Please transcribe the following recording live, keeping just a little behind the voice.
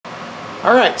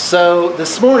Alright, so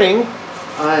this morning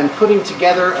I'm putting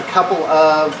together a couple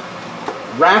of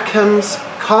Rackham's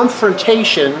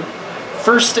Confrontation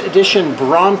first edition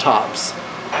Brontops.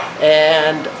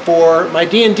 And for my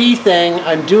D&D thing,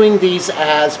 I'm doing these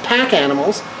as pack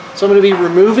animals. So I'm going to be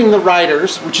removing the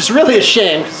riders, which is really a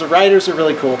shame because the riders are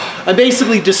really cool. I'm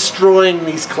basically destroying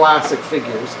these classic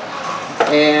figures.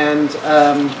 And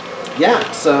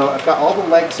yeah, so I've got all the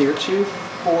legs here, 2,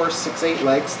 4, 6, 8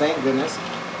 legs, thank goodness.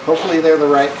 Hopefully they're the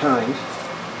right kind.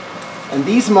 And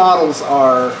these models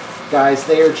are, guys,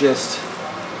 they're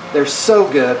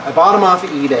so good. I bought them off of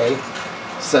eBay.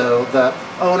 So the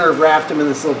owner wrapped them in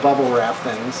this little bubble wrap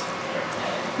things.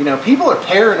 You know, people are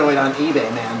paranoid on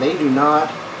eBay, man. They do not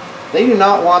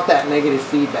want that negative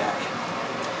feedback.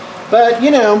 But, you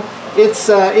know,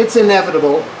 it's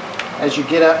inevitable as you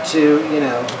get up to, you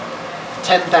know,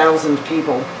 10,000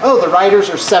 people. Oh, the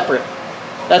riders are separate.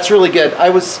 That's really good.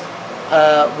 I was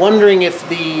wondering if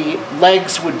the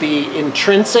legs would be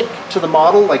intrinsic to the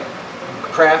model, like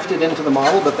crafted into the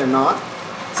model, but they're not.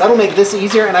 So that'll make this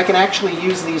easier, and I can actually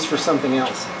use these for something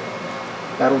else.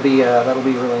 That'll be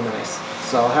really nice.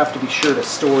 So I'll have to be sure to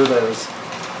store those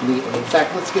neatly. In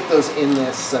fact, let's get those in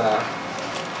this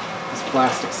this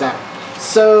plastic sack.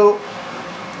 So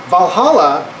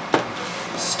Valhalla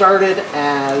started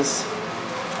as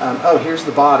oh, here's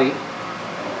the body,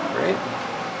 right?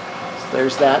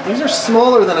 There's that. These are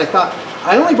smaller than I thought.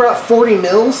 I only brought 40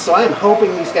 mils, so I am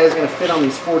hoping these guys are going to fit on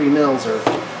these 40 mils, or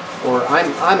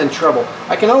I'm in trouble.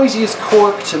 I can always use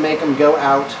cork to make them go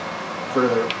out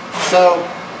further. So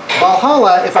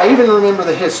Valhalla, if I even remember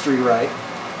the history right,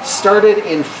 started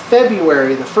in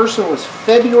February. The first one was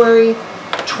February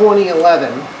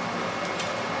 2011,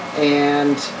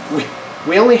 and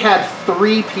we only had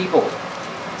 3 people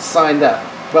signed up.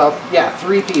 Well, yeah,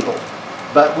 3 people.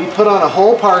 But we put on a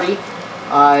whole party.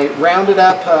 I rounded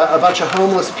up a bunch of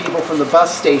homeless people from the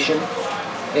bus station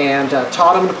and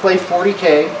taught them to play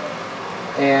 40K,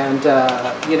 and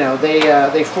you know,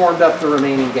 they formed up the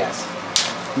remaining guests.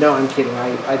 No, I'm kidding.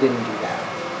 I didn't do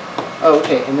that. Oh,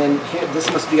 okay, and then here, this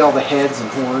must be all the heads and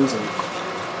horns and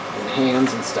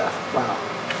hands and stuff. Wow.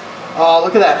 Oh,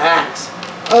 look at that axe.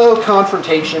 Oh,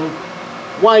 Confrontation.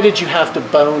 Why did you have to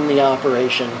bone the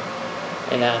operation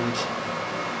and,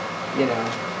 you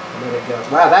know, let it go?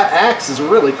 Wow, that axe is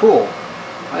really cool.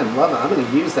 I'm loving it. I'm going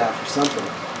to use that for something.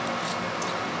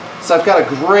 So I've got a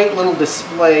great little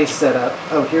display set up.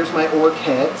 Oh, here's my orc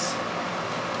heads.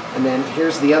 And then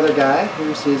here's the other guy.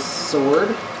 Here's his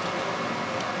sword.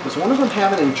 Does one of them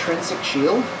have an intrinsic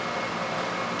shield?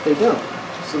 They don't.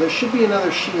 So there should be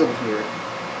another shield here.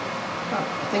 Oh,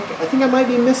 I think I might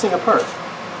be missing a part.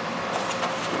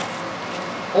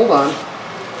 Hold on.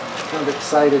 I'm kind of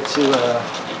excited to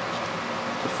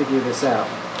figure this out.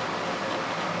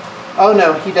 Oh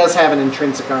no, he does have an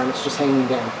intrinsic arm. It's just hanging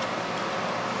down.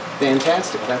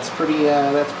 Fantastic. That's pretty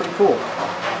cool.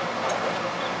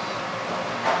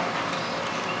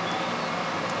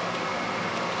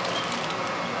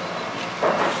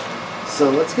 So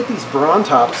let's get these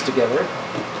Brontops together.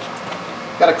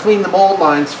 Got to clean the mold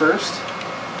lines first.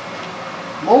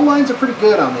 Mold lines are pretty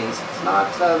good on these. It's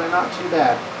not they're not too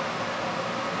bad.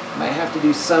 Might have to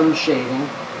do some shaving.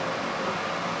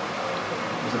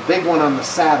 There's a big one on the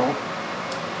saddle.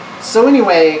 So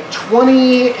anyway,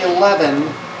 2011,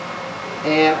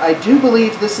 and I do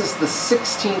believe this is the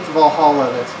 16th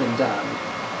Valhalla that's been done.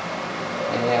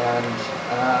 And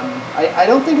I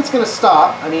don't think it's going to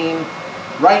stop. I mean,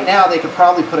 right now they could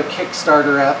probably put a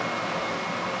Kickstarter up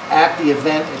at the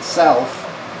event itself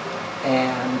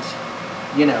and,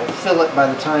 you know, fill it by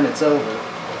the time it's over,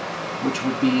 which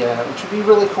would be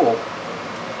really cool.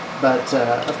 But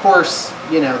of course,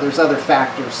 you know, there's other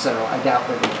factors, so I doubt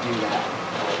they're going to do that.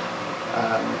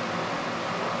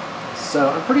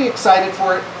 So I'm pretty excited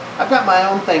for it. I've got my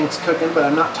own things cooking, but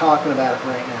I'm not talking about it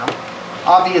right now.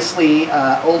 Obviously,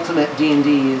 Ultimate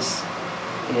D&D is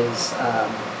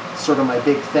sort of my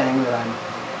big thing that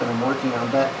I'm working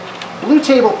on. But blue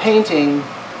table painting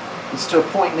is to a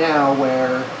point now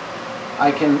where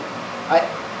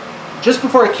just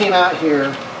before I came out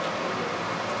here,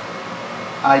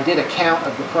 I did a count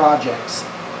of the projects,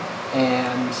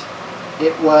 and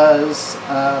it was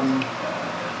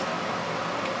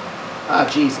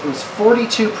it was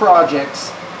 42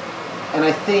 projects, and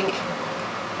I think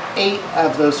 8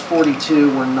 of those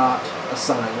 42 were not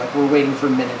assigned, like we're waiting for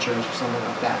miniatures or something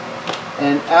like that.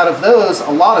 And out of those, a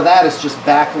lot of that is just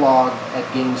backlog at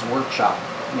Games Workshop.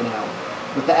 You know,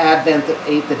 with the advent of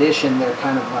 8th edition, they're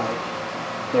kind of like,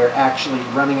 they're actually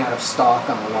running out of stock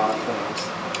on a lot of things,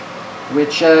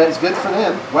 which is good for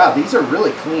them. Wow, these are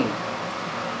really clean.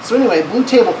 So anyway, blue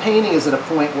table painting is at a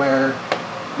point where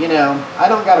you know, I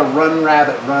don't got to run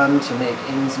rabbit run to make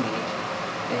ends meet.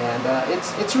 And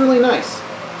it's really nice.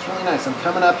 It's really nice. I'm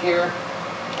coming up here.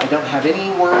 I don't have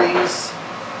any worries.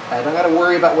 I don't got to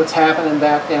worry about what's happening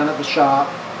back down at the shop.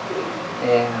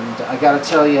 And I got to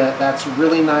tell you, that's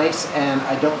really nice. And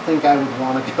I don't think I would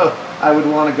want to go. I would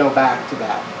want to go back to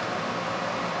that.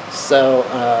 So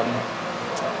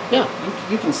yeah,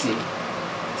 you can see.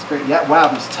 It's great. Yeah, wow,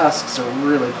 these tusks are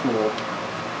really cool.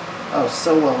 Oh,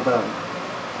 so well done.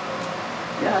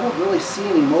 Yeah, I don't really see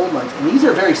any mold lines. And these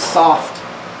are very soft.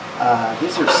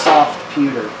 These are soft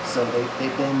pewter, so they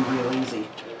bend real easy.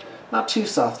 Not too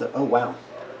soft though. Oh wow,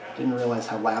 didn't realize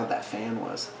how loud that fan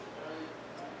was.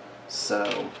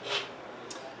 So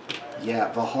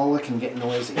yeah, Valhalla can get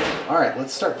noisy. All right,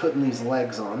 let's start putting these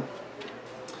legs on.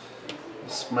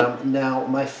 Now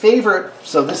my favorite,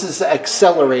 so this is the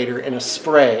accelerator in a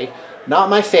spray. Not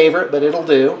my favorite, but it'll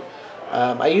do.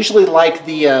 I usually like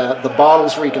the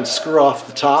bottles where you can screw off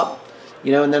the top,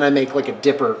 you know, and then I make like a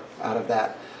dipper out of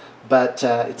that. But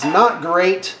it's not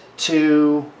great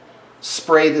to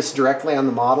spray this directly on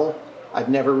the model. I've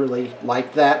never really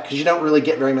liked that because you don't really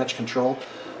get very much control.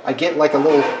 I get like a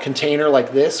little container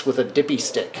like this with a dippy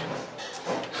stick.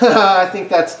 I think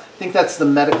that's the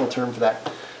medical term for that.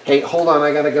 Hey, hold on,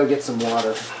 I gotta go get some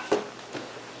water.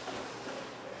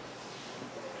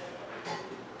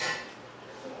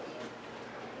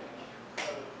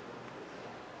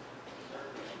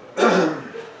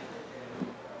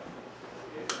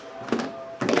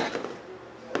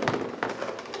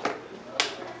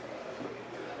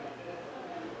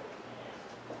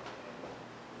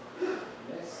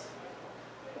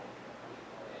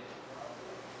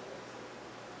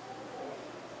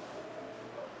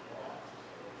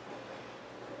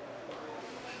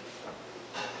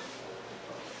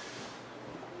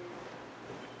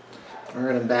 All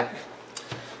right, I'm back.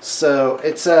 So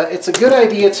it's a good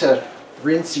idea to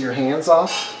rinse your hands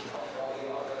off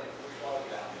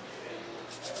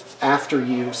after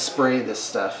you spray this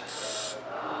stuff.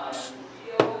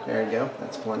 There you go.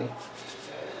 That's plenty.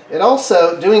 It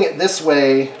also, doing it this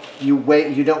way, you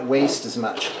don't waste as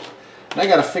much. And I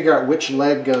got to figure out which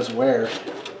leg goes where.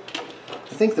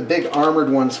 I think the big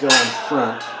armored ones go in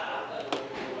front.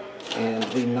 And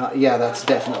the not, yeah, that's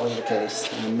definitely the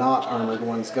case. And the not armored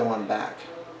ones go on back.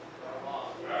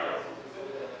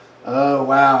 Oh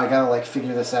wow, I gotta like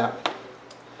figure this out.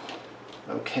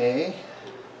 Okay.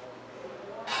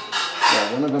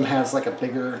 Yeah, one of them has like a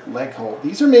bigger leg hole.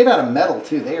 These are made out of metal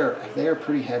too. They are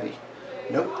pretty heavy.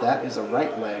 Nope, that is a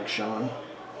right leg, Shawn.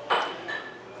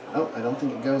 Oh, I don't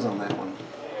think it goes on that one.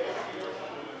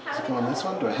 Does it go on this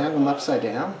one? Do I have them upside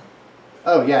down?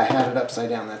 Oh yeah, I had it upside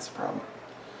down. That's the problem.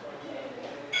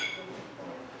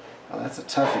 Oh, that's a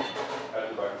toughie.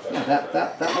 Yeah,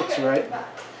 that looks right.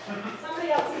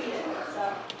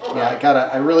 Yeah,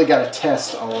 I really gotta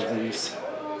test all of these.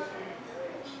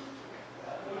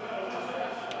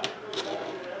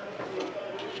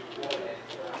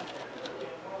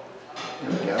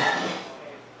 There we go.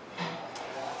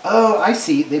 Oh, I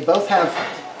see. They both have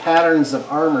patterns of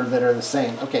armor that are the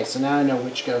same. Okay, so now I know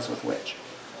which goes with which.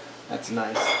 That's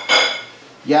nice.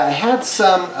 Yeah, I had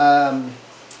some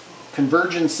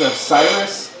Convergence of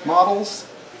Cyrus models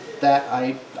that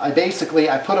I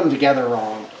put them together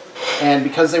wrong, and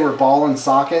because they were ball and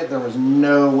socket, there was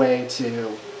no way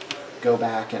to go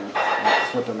back and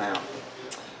flip them out.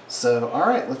 So all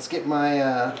right, let's get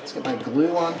my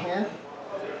glue on here.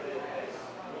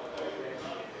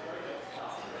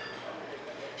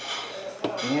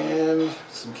 And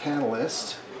some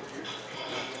catalyst.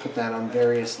 Put that on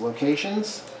various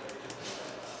locations.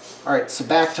 All right, so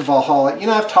back to Valhalla. You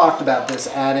know, I've talked about this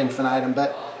ad infinitum,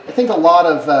 but I think a lot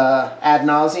of ad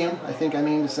nauseum, I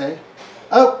mean to say.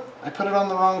 Oh, I put it on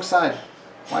the wrong side.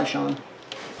 Why, Shawn?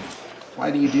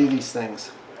 Why do you do these things?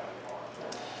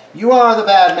 You are the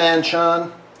bad man,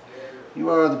 Shawn. You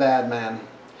are the bad man.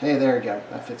 Hey, there you go.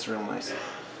 That fits real nice.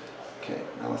 Okay,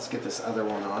 now let's get this other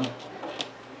one on.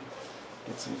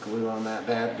 Get some glue on that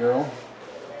bad girl.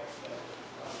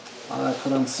 Oh, I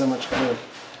put on so much glue.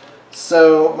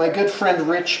 So my good friend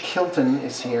Rich Kilton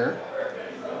is here.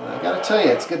 I gotta tell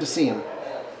you, it's good to see him.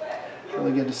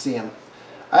 Really good to see him.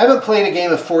 I haven't played a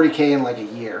game of 40K in like a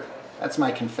year. That's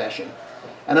my confession.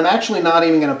 And I'm actually not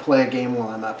even going to play a game while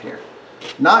I'm up here.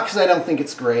 Not because I don't think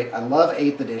it's great. I love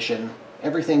 8th edition.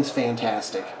 Everything's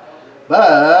fantastic.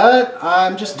 But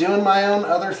I'm just doing my own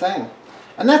other thing.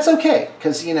 And that's okay,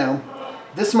 because, you know,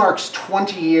 this marks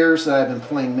 20 years that I've been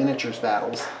playing miniatures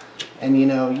battles. And, you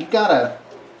know, you gotta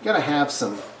have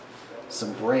some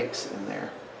breaks in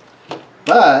there.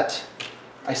 But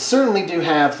I certainly do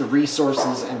have the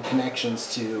resources and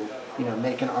connections to, you you know,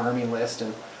 make an army list.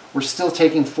 And we're still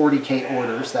taking 40K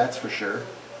orders, that's for sure.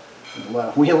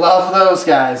 We love those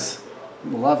guys.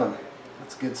 We love them.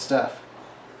 That's good stuff.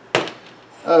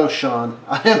 Oh, Shawn,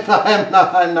 I'm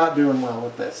not doing well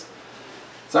with this.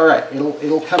 It's all right.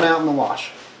 It'll come out in the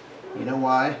wash. You know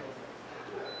why?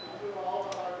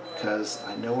 Because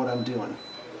I know what I'm doing.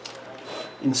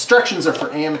 Instructions are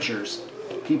for amateurs,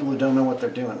 people who don't know what they're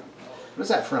doing. What is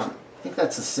that from? I think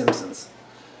that's The Simpsons.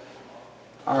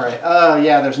 All right. Oh,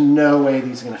 yeah, there's no way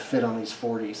these are going to fit on these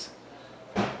 40s.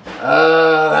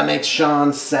 That makes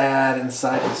Shawn sad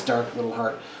inside his dark little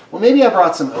heart. Well, maybe I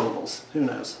brought some ovals. Who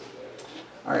knows?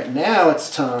 All right, now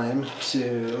it's time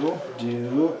to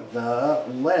do the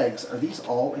legs. Are these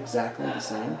all exactly the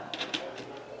same?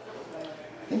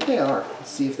 I think they are.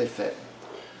 Let's see if they fit.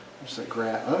 Just a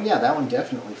grab. Oh yeah, that one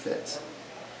definitely fits.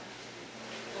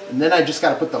 And then I just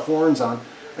got to put the horns on.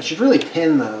 I should really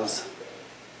pin those.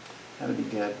 That'd be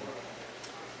good.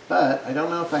 But I don't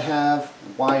know if I have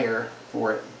wire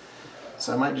for it.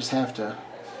 So I might just have to...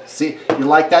 See, you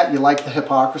like that? You like the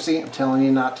hypocrisy? I'm telling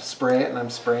you not to spray it and I'm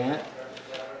spraying it.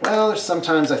 Well, there's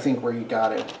sometimes I think where you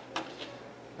got it.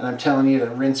 And I'm telling you to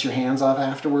rinse your hands off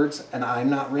afterwards, and I'm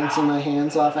not rinsing my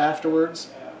hands off afterwards.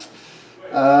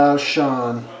 Oh,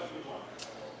 Shawn.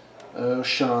 Oh,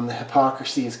 Shawn, the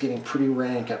hypocrisy is getting pretty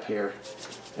rank up here.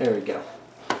 There we go.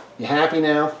 You happy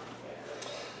now?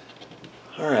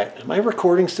 All right. Am I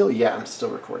recording still? Yeah, I'm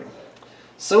still recording.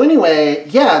 So anyway,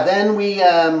 yeah, then we've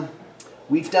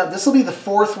done, this will be the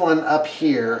 4th one up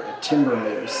here at Timber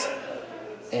Moose.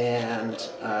 And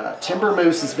Timber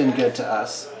Moose has been good to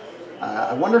us.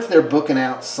 I wonder if they're booking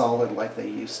out solid like they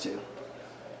used to.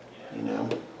 You know?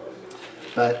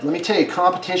 But let me tell you,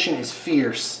 competition is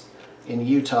fierce in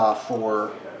Utah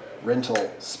for rental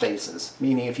spaces.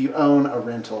 Meaning if you own a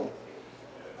rental,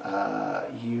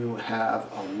 you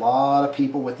have a lot of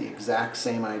people with the exact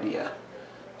same idea.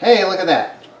 Hey, look at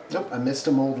that. Nope, I missed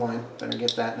a mold line. Better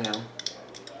get that now.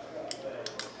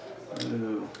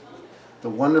 Ooh. The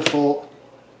wonderful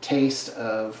taste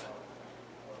of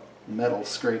metal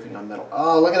scraping on metal.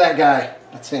 Oh, look at that guy.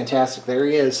 That's fantastic. There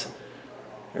he is.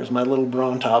 There's my little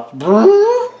Brontops. I'm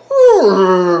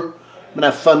going to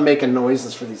have fun making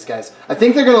noises for these guys. I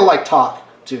think they're going to like talk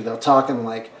too. They'll talk in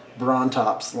like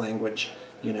Brontops language,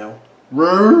 you know.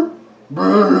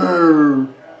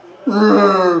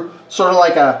 Sort of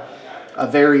like a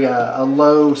very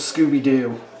low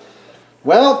Scooby-Doo.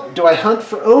 Well, do I hunt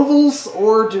for ovals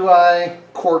or do I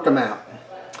cork them out?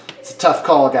 It's a tough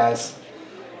call, guys.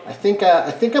 I think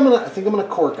I'm gonna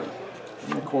cork them. I'm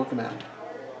gonna cork them out.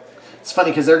 It's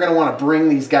funny because they're gonna want to bring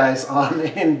these guys on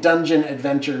in dungeon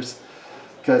adventures.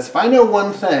 Because if I know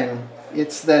one thing,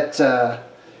 it's that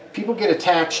people get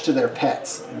attached to their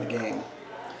pets in the game.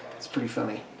 It's pretty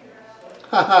funny.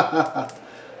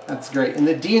 That's great. In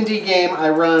the D&D game I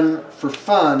run for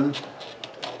fun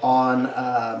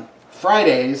on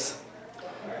Fridays,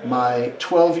 my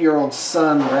 12-year-old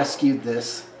son rescued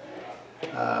this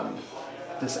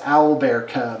this owlbear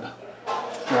cub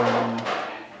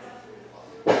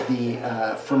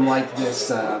from like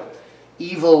this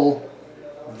evil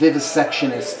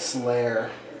vivisectionist's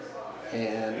lair,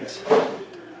 and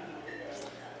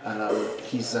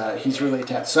he's really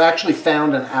attached. So I actually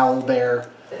found an owlbear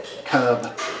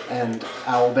cub and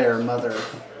owlbear mother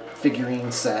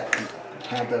figurine set and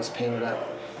had those painted up.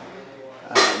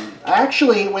 I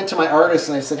actually went to my artist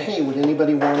and I said, hey, would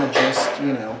anybody want to just,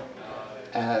 you know,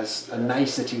 as a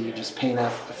nicety, just paint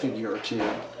up a figure or two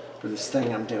for this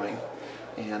thing I'm doing?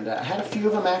 And I had a few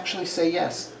of them actually say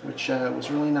yes, which was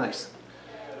really nice.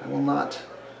 I will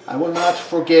not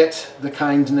forget the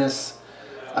kindness.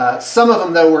 Some of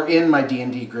them, though, were in my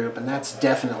D&D group, and that's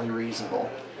definitely reasonable,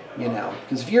 you know,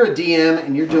 because if you're a DM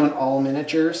and you're doing all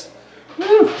miniatures,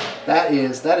 whew, that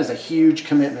is a huge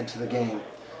commitment to the game.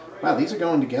 Wow, these are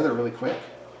going together really quick.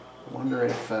 I wonder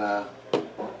if I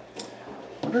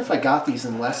got these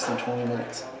in less than 20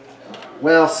 minutes.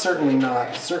 Well, certainly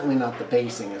not. Certainly not the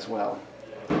basing as well.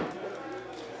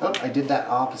 Oh, I did that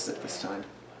opposite this time.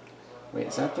 Wait,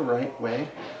 is that the right way?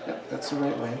 Yep, that's the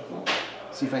right way.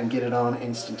 See if I can get it on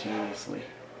instantaneously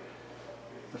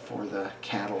before the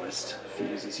catalyst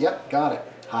fuses. Yep, got it.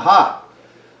 Haha!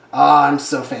 Ah, I'm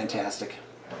so fantastic.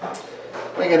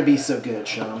 Why you gotta be so good,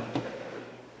 Shawn?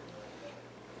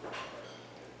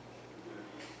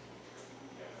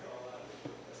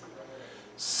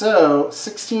 So,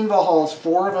 16 Valhallas,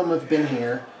 4 of them have been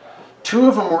here. 2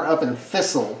 of them were up in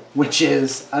Thistle, which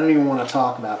is, I don't even want to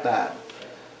talk about that.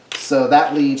 So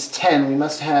that leaves 10. We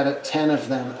must have had 10 of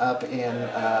them up in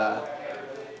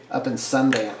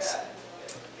Sundance.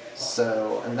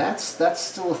 So, and that's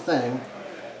still a thing.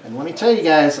 And let me tell you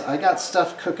guys, I got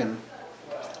stuff cooking.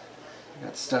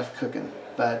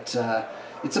 But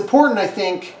it's important, I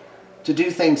think, to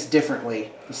do things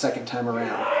differently the second time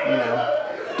around. You know,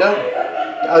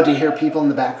 oh, do you hear people in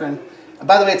the background?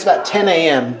 By the way, it's about 10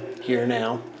 a.m. here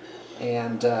now,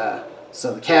 and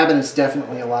so the cabin is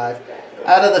definitely alive.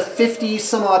 Out of the 50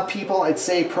 some odd people, I'd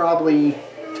say probably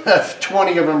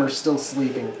 20 of them are still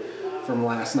sleeping from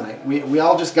last night. We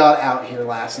all just got out here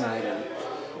last night, and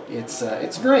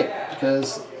it's great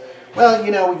because, well,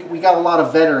 you know, we got a lot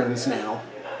of veterans now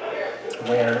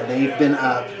where they've been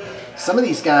up. Some of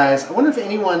these guys, I wonder if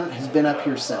anyone has been up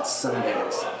here since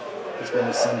Sundance.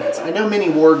 I know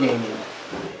Miniwargaming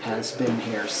has been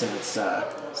here since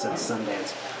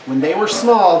Sundance. When they were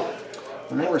small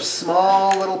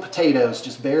little potatoes,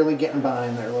 just barely getting by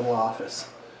in their little office,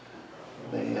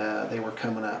 they were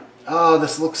coming up. Oh,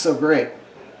 this looks so great.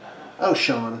 Oh,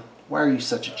 Shawn, why are you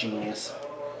such a genius?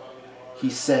 He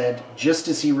said, just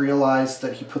as he realized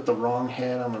that he put the wrong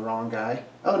head on the wrong guy.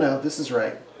 Oh no, this is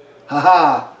right.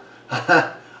 Haha.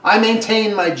 I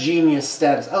maintain my genius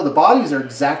status. Oh, the bodies are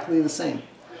exactly the same.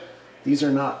 These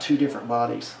are not two different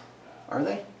bodies. Are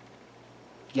they?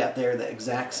 Yeah, they're the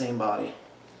exact same body.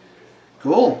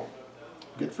 Cool.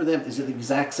 Good for them. Is it the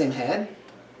exact same head?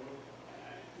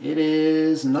 It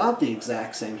is not the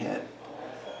exact same head.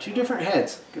 Two different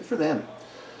heads. Good for them.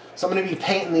 So I'm going to be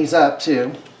painting these up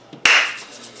too.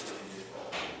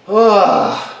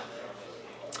 Oh.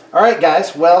 Alright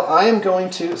guys, well I am going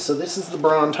to, so this is the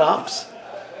Brontops.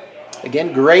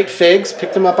 Again, great figs,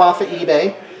 picked them up off of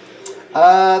eBay.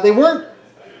 They weren't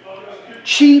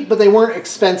cheap, but they weren't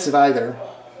expensive either.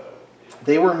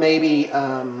 They were maybe,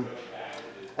 I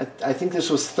think this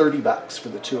was 30 bucks for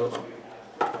the two of them.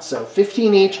 So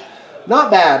 15 each,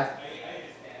 not bad.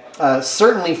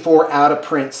 Certainly for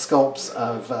out-of-print sculpts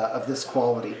of this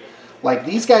quality. Like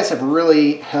these guys have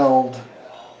really held,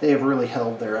 they have really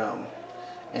held their own.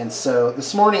 And so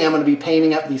this morning I'm going to be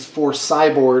painting up these 4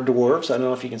 cyborg dwarves. I don't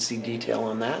know if you can see detail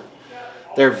on that.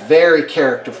 They're very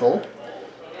characterful.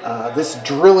 This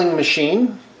drilling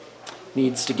machine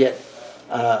needs to get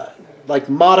like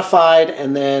modified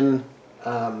and then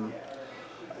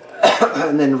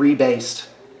rebased.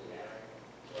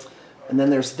 And then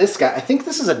there's this guy. I think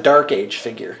this is a Dark Age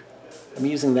figure. I'm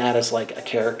using that as like a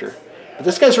character. But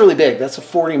this guy's really big. That's a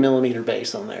 40mm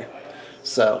base on there.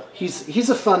 So he's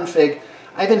a fun fig.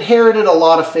 I've inherited a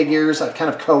lot of figures. I've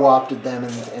kind of co-opted them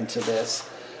into this,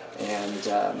 and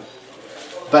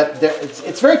but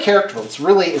it's very characterful.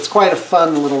 It's quite a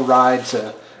fun little ride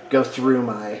to go through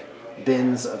my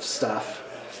bins of stuff.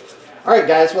 All right,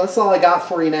 guys. Well, that's all I got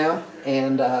for you now,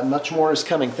 and much more is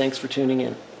coming. Thanks for tuning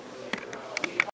in.